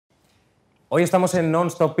Hoy estamos en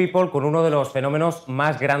Non-Stop People con uno de los fenómenos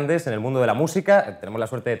más grandes en el mundo de la música. Tenemos la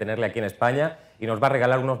suerte de tenerle aquí en España y nos va a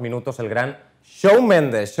regalar unos minutos el gran Shawn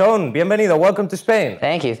Mendes. Shawn, bienvenido. Welcome to Spain.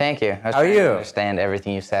 Thank you, thank you. I was trying to understand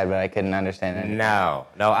everything you said, but I couldn't understand it. No.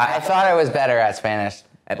 I thought I was better at Spanish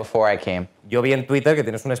before I came. Yo vi en Twitter que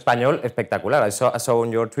tienes un español espectacular. I saw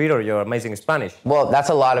on your Twitter your amazing Spanish. Well, that's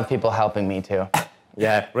a lot of people helping me too.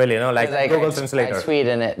 Yeah, really, no? Like Google Translator. I tweet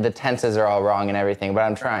and the tenses are all wrong and everything, but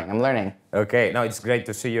I'm trying, I'm learning. Okay, no, it's great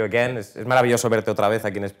to see you again. Es maravilloso verte otra vez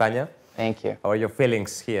aquí en España. Thank you. How are your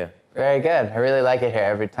feelings here? Very good. I really like it here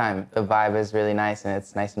every time. The vibe is really nice and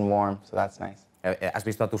it's nice and warm, so that's nice. ¿Has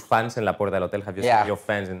visto a tus fans en la puerta del hotel? Have you seen your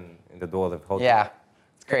fans in the door of the hotel? Yeah,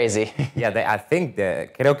 it's crazy. Yeah, I think,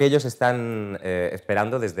 creo que ellos están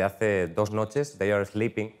esperando desde hace 2 noches. They are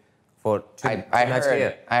sleeping for two nights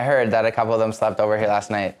here. I heard that a couple of them slept over here last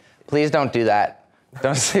night. Please don't do that.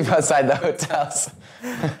 Don't sleep outside the hotels.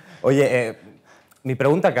 Oye, mi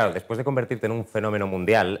pregunta, claro, después de convertirte en un fenómeno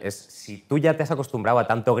mundial, es si tú ya te has acostumbrado a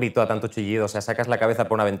tanto grito, a tanto chillido, o sea, sacas la cabeza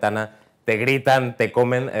por una ventana, te gritan, te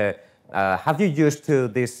comen. Have you used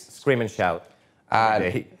to this scream and shout?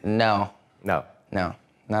 No. No. No,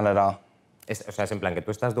 not at all. O sea, es en plan que tú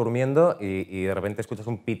estás durmiendo y de repente escuchas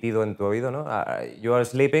un pitido en tu oído, ¿no? You are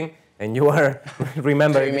sleeping and you are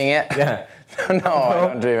remembering. Dreaming it? Yeah. No, I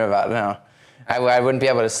don't dream about it, no. I wouldn't be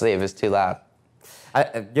able to sleep, it's too loud.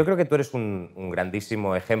 Yo creo que tú eres un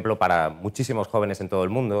grandísimo ejemplo para muchísimos jóvenes en todo el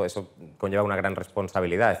mundo. Eso conlleva una gran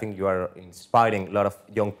responsabilidad. I think you are inspiring a lot of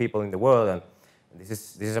young people in the world, and this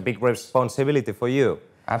is a big responsibility for you.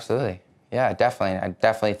 Absolutely. Yeah, definitely. I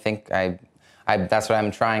definitely think that's what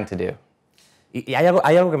I'm trying to do. Y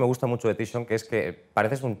hay algo que me gusta mucho de ti, Shawn, que es que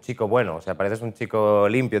pareces un chico bueno, o sea, pareces un chico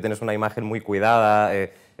limpio, tienes una imagen muy cuidada,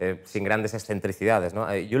 sin grandes excentricidades,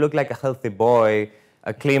 ¿no? You look like a healthy boy,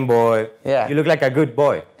 a clean boy. Yeah. You look like a good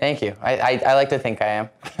boy. Thank you. I like to think I am.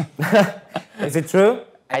 Is it true?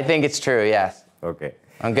 I think it's true, yes. Okay.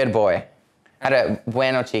 I'm a good boy.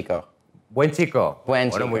 Bueno chico. Buen chico. Buen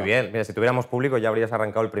bueno, chico. Muy bien. Mira, si tuviéramos público ya habrías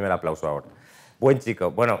arrancado el primer aplauso ahora. Buen chico.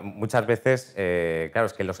 Bueno, muchas veces, claro,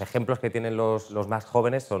 es que los ejemplos que tienen los más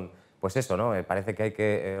jóvenes son, pues eso, ¿no? Parece que hay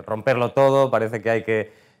que romperlo todo, parece que hay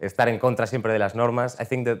que estar en contra siempre de las normas. I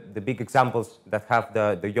think that the big examples that have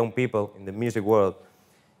the young people in the music world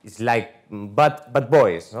is like bad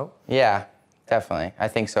boys, no? Yeah, definitely. I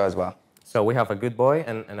think so as well. So we have a good boy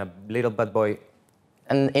and a little bad boy.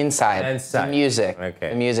 And inside. The music. Okay.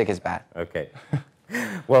 The music is bad. Okay.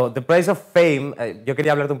 Well, the price of fame, yo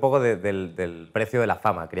quería hablarte un poco del precio de la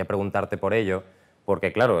fama. Quería preguntarte por ello,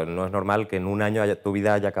 porque claro, no es normal que en un año tu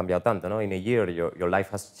vida haya cambiado tanto, ¿no? In a year, your life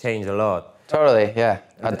has changed a lot. Totally, yeah.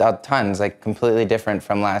 Tons, like completely different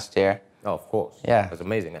from last year. Oh, of course. Yeah. That's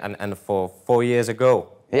amazing. And for 4 years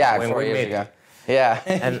ago. Yeah, when 4 we years met. ago. Yeah.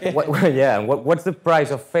 And what's the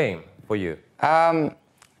price of fame for you?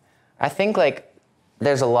 I think like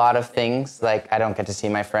there's a lot of things, like I don't get to see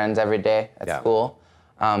my friends every day at school.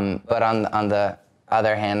 But on the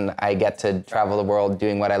other hand, I get to travel the world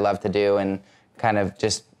doing what I love to do and kind of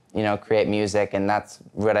just, you know, create music, and that's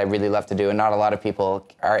what I really love to do, and not a lot of people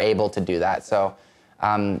are able to do that. So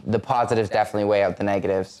the positives definitely weigh out the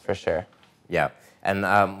negatives, for sure. Yeah. And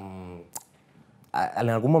 ¿en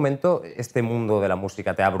algún momento este mundo de la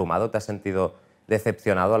música te ha abrumado? ¿Te has sentido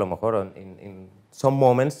decepcionado a lo mejor? In some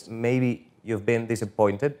moments, maybe you've been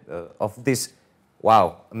disappointed of this,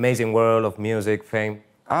 wow, amazing world of music, fame?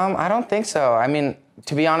 I don't think so. I mean,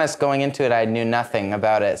 to be honest, going into it, I knew nothing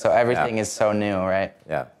about it, so everything is so new, right?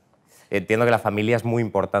 Yeah. Entiendo que la familia es muy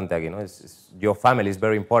importante aquí, ¿no? Your family is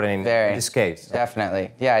very important in this case.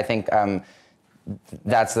 Definitely. Yeah, I think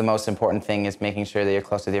that's the most important thing, is making sure that you're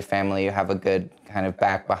close with your family, you have a good kind of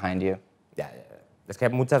back behind you. Yeah. Es que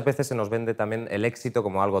muchas veces se nos vende también el éxito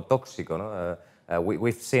como algo tóxico, ¿no?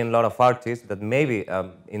 We've seen a lot of artists that maybe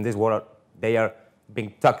in this world they are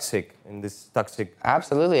being toxic, in this toxic.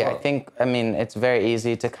 Absolutely. World. I mean, it's very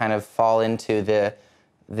easy to kind of fall into the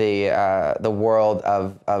world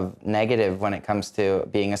of negative when it comes to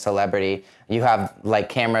being a celebrity. You have like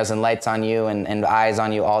cameras and lights on you and eyes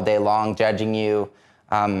on you all day long, judging you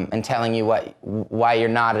and telling you why you're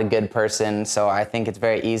not a good person. So I think it's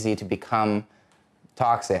very easy to become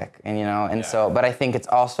toxic, and you know, and so. But I think it's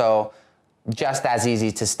also just as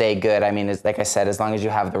easy to stay good. I mean, like I said, as long as you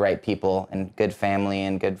have the right people and good family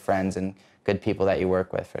and good friends and good people that you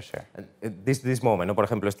work with, for sure. This moment, ¿no? Por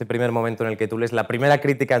ejemplo, este primer momento en el que tú lees la primera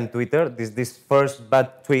crítica en Twitter, this first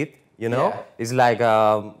bad tweet, you know, it's like,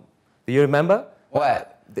 do you remember?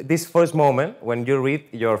 What? This first moment when you read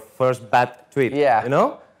your first bad tweet, you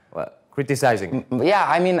know, criticizing. Yeah,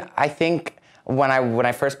 I mean, I think when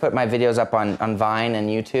I first put my videos up on Vine and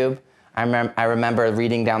YouTube, I remember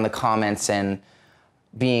reading down the comments and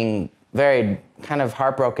being very kind of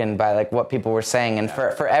heartbroken by like what people were saying. And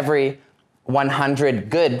for every 100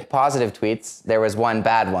 good positive tweets, there was one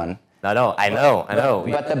bad one. No, I know.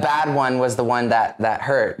 But the bad one was the one that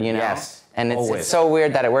hurt, you know? Yes, and it's so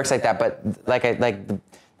weird that it works like that, but like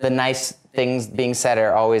the nice things being said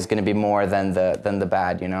are always going to be more than the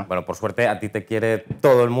bad, you know? Bueno, por suerte a ti te quiere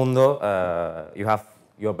todo el mundo.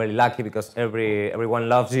 You're very lucky because everyone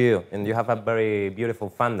loves you and you have a very beautiful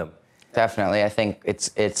fandom. Definitely. I think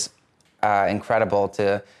it's incredible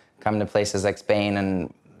to come to places like Spain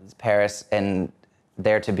and Paris and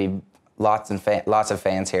there to be lots of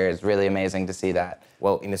fans here. It's really amazing to see that.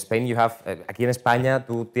 Well, in Spain you have, aquí en España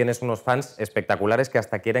tú tienes unos fans espectaculares que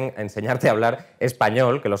hasta quieren enseñarte a hablar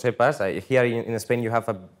español, que lo sepas. Here in Spain you have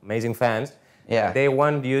amazing fans. Yeah. They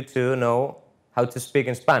want you to know how to speak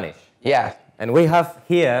in Spanish. Yeah. And we have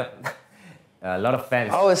here a lot of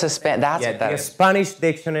fans. Oh, it's that's yeah, what that a is. Spanish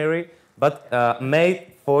dictionary, but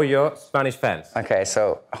made for your Spanish fans. Okay,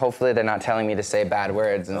 so hopefully they're not telling me to say bad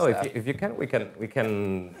words and stuff. If you can, we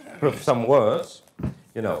can prove some words.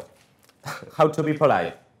 You know, how to be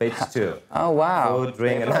polite, page 2. Oh, wow. Food,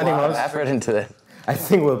 drink, and A lot of animals. effort into this. I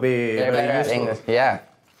think will be They're better very at useful English. Yeah.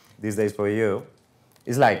 these days for you.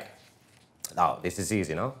 It's like, oh, this is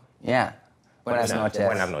easy, no? Yeah. Buenas noches.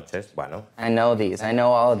 Buenas noches. Bueno. I know these. I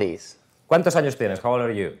know all of these. ¿Cuántos años tienes? How old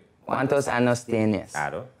are you? ¿Cuántos años tienes?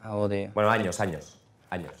 Claro. How old are you? Bueno, años.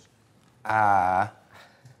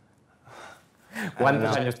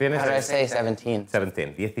 ¿Cuántos años tienes? How do I say 17?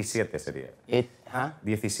 17. 17 sería.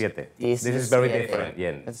 17. This is very different.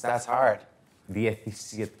 Yeah. That's hard. 17.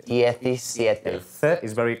 17. El C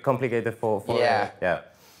is very complicated for Yeah.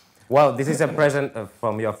 Well, this is a present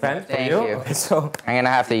from your friend for Thank you. you. Okay, so, I'm going to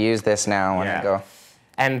have to use this now when I go.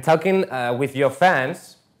 And talking with your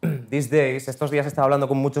fans, these days, estos días he estado hablando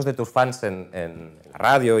con muchos de tus fans en la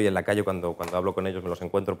radio y en la calle cuando hablo con ellos, me los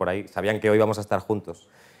encuentro por ahí, sabían que hoy vamos a estar juntos.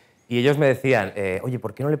 Y ellos me decían, oye,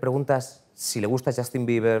 ¿por qué no le preguntas si le gusta Justin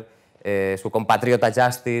Bieber, su compatriota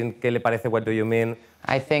Justin, qué le parece What Do You Mean?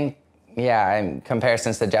 I think, yeah, in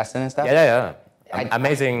comparisons to Justin and stuff. Yeah.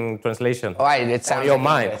 Amazing translation. Oh, it sounds your like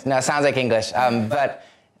mind. English. No, it sounds like English. But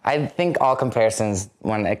I think all comparisons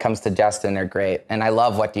when it comes to Justin are great. And I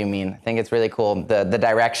love What Do You Mean. I think it's really cool. The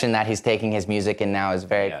direction that he's taking his music in now is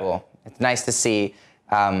very cool. It's nice to see.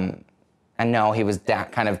 I know he was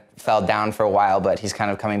kind of fell down for a while, but he's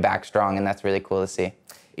kind of coming back strong, and that's really cool to see.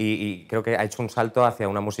 Y creo que ha hecho un salto hacia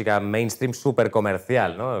una música mainstream súper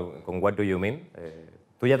comercial, ¿no? Con What Do You Mean.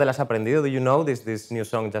 ¿Tú ya te la has aprendido? Do you know this new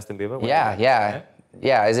song, Justin Bieber?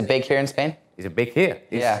 Yeah. Is it big here in Spain? Is it big here?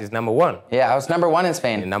 It's number 1. Yeah, it's number 1 in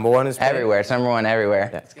Spain. Number 1 in Spain? Everywhere. It's number 1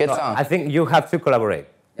 everywhere. Yeah. It's a good song. I think you have to collaborate.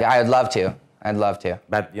 Yeah, I'd love to.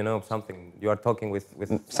 But you know something, you are talking with...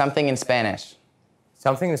 Something in Spanish.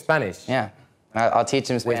 Something in Spanish? Yeah. I'll teach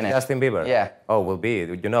him Spanish. With Justin Bieber? Yeah. Oh, will be.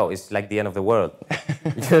 You know, it's like the end of the world.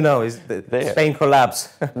 You know, it's Spain collapse.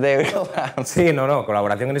 They will collapse. Sí, no,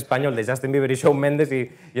 colaboración en español de Justin Bieber y Shawn Mendes y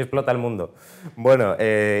explota el mundo. Bueno,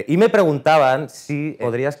 y me preguntaban si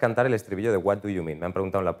podrías cantar el estribillo de What Do You Mean. Me han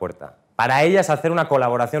preguntado en la puerta. Para ellas hacer una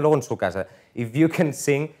colaboración luego en su casa. If you can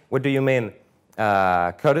sing What Do You Mean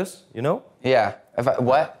chorus, you know? Yeah.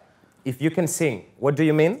 What? If you can sing What Do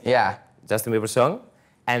You Mean? Yeah. Justin Bieber song.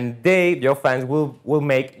 And they, your fans, will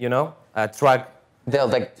make, you know, a track. They'll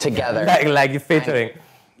like together. like you featuring.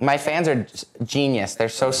 My fans are genius. They're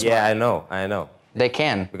so smart. Yeah, I know. They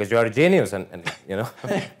can. Because you are a genius and you know.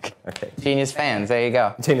 Okay. Genius fans, there you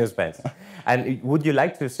go. Genius fans. And would you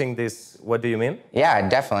like to sing this, What Do You Mean? Yeah,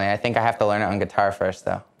 definitely. I think I have to learn it on guitar first,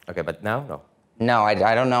 though. Okay, but now, no. No, I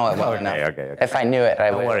don't know it well enough. Okay. If I knew it,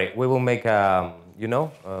 I would. Don't worry. We will make, you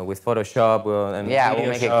know, with Photoshop and we'll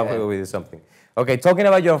make it good. we will do something. Okay, talking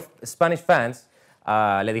about your Spanish fans,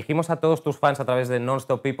 le dijimos a todos tus fans a través de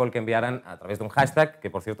Non-Stop People que enviaran, a través de un hashtag, que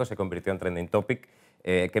por cierto se convirtió en trending topic,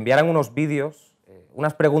 que enviaran unos vídeos,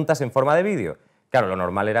 unas preguntas en forma de vídeo. Claro, lo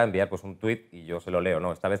normal era enviar pues, un tweet y yo se lo leo,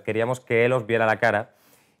 ¿no? Esta vez queríamos que él os viera la cara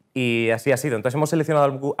y así ha sido. Entonces hemos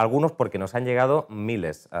seleccionado algunos porque nos han llegado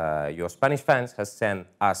miles. Your Spanish fans has sent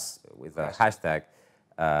us with the hashtag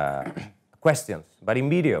questions, but in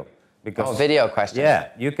video. Because, video questions.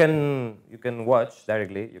 Yeah, you can watch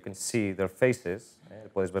directly, you can see their faces,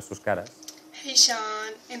 puedes ver sus caras. Hey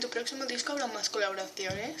Shawn, ¿en tu próximo disco habrá más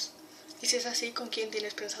colaboraciones? Y si es así, ¿con quién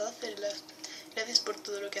tienes pensado hacerlas? Gracias por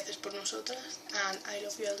todo lo que haces por nosotras, and I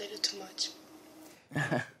love you a little too much.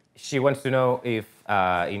 She wants to know if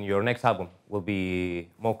in your next album will be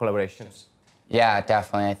more collaborations. Yeah,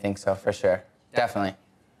 definitely, I think so, for sure. Definitely.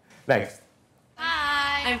 Next.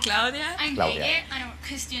 Hi. I'm Claudia. I'm Claudia. Leire, and our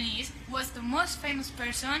question is, what's the most famous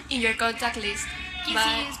person In your contact list.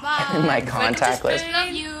 Kisses, bye. In my contact list. Love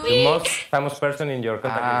you. The most famous person in your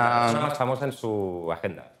contact list. La persona más famosa en su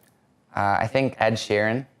agenda. I think Ed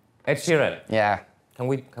Sheeran. Ed Sheeran. Yeah. Can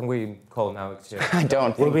we call now Ed Sheeran? I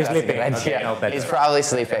don't We'll think be that's a good sleeping. idea. Okay, no, better. He's probably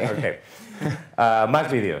sleeping. Okay. Más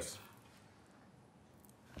vídeos.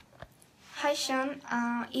 Hi Sean,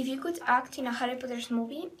 if you could act in a Harry Potter's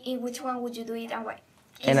movie, in which one would you do it and why?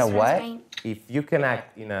 In a Kisses from what? Spain. If you can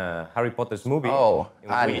act in a Harry Potter's movie, Oh, in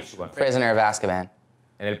which one? Prisoner of Azkaban.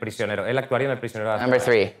 En El Prisionero. Él actuaría en El Prisionero. de Number Azkaban.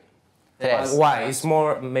 3. It is. Why? It's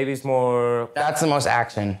more, maybe it's more... That's the most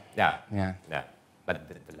action. Yeah. Yeah. Yeah. But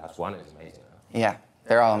the last one is amazing. Huh? Yeah,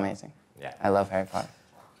 they're all amazing. Yeah. I love Harry Potter.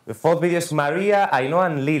 The fourth video is Maria, Ainhoa,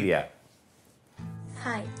 and Lidia.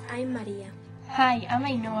 Hi, I'm Maria. Hi, I'm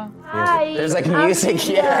Ainhoa. There's like music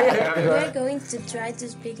here. We're going to try to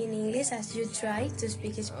speak in English as you try to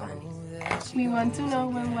speak Spanish. We want to know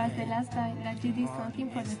when was the last time that you did something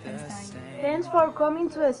for the first time. Thanks for coming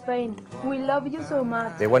to Spain. We love you so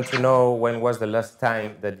much. They want to know when was the last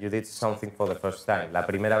time that you did something for the first time. La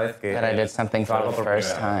primera vez que... That I did something hizo for algo the por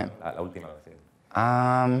first primera vez. time. La última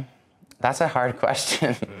vez. That's a hard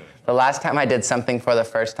question. The last time I did something for the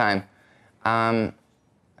first time,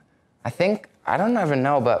 I think, I don't even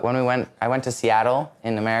know, but when I went to Seattle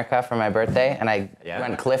in America for my birthday, and I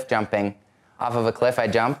went cliff jumping. Off of a cliff, I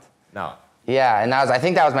jumped. No. Yeah, and I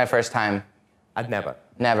think that was my first time. I'd never.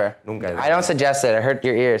 Never. Nunca. I don't suggest it. It hurts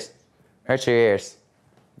your ears. Hurts your ears.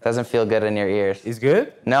 It doesn't feel good in your ears. It's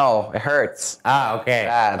good? No, it hurts. Ah, okay.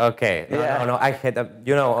 Bad. Okay. No, Yeah. no, I hate...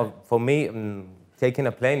 you know, for me, taking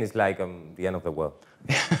a plane is like the end of the world.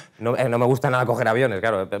 No me gusta nada coger aviones,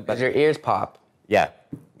 claro. Because your ears pop. Yeah.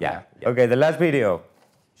 Okay, the last video.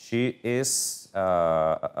 She is...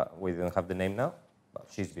 we don't have the name now, but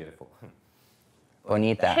she's beautiful.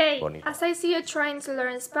 Bonita. Hey, Bonita. as I see you trying to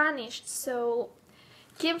learn Spanish, so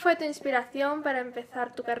 ¿quién fue tu inspiración para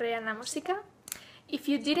empezar tu carrera en la música? If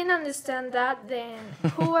you didn't understand that, then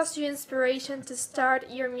who was your inspiration to start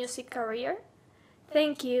your music career?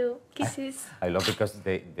 Thank you. Kisses. I love because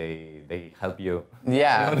they help you.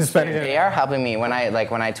 Yeah, learn Spanish. they are helping me when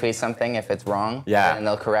I tweet something if it's wrong. Yeah. And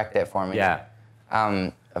they'll correct it for me. Yeah.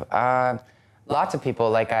 Lots of people,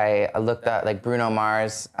 like I looked at like Bruno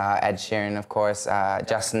Mars, Ed Sheeran, of course,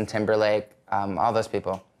 Justin Timberlake, all those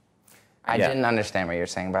people. I didn't understand what you're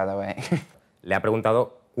saying, by the way. Le ha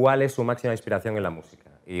preguntado cuál es su máxima inspiración en la música.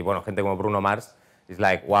 Y bueno, gente como Bruno Mars is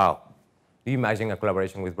like, wow, do you imagine a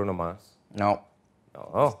collaboration with Bruno Mars? No,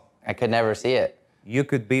 No. I could never see it. You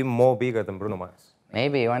could be more bigger than Bruno Mars.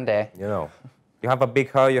 Maybe one day. You know, you have a big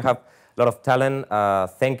heart, you have a lot of talent.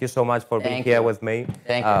 Thank you so much for being Thank here you. with me.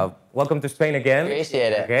 Thank you. Welcome to Spain again.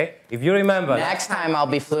 Appreciate it. Okay, if you remember. Next time I'll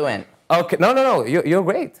be fluent. Okay, no, you're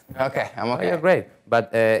great. Okay, I'm okay. You're great.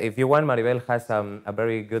 But if you want, Maribel has a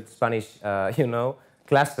very good Spanish,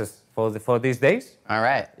 classes for these days. All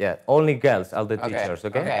right. Yeah, only girls are the Okay, teachers,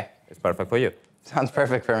 okay? okay. It's perfect for you. Sounds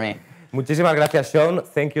perfect for me. Muchísimas gracias, Shawn.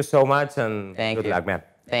 Thank you so much and Thank good you. luck, man.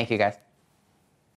 Thank you, guys.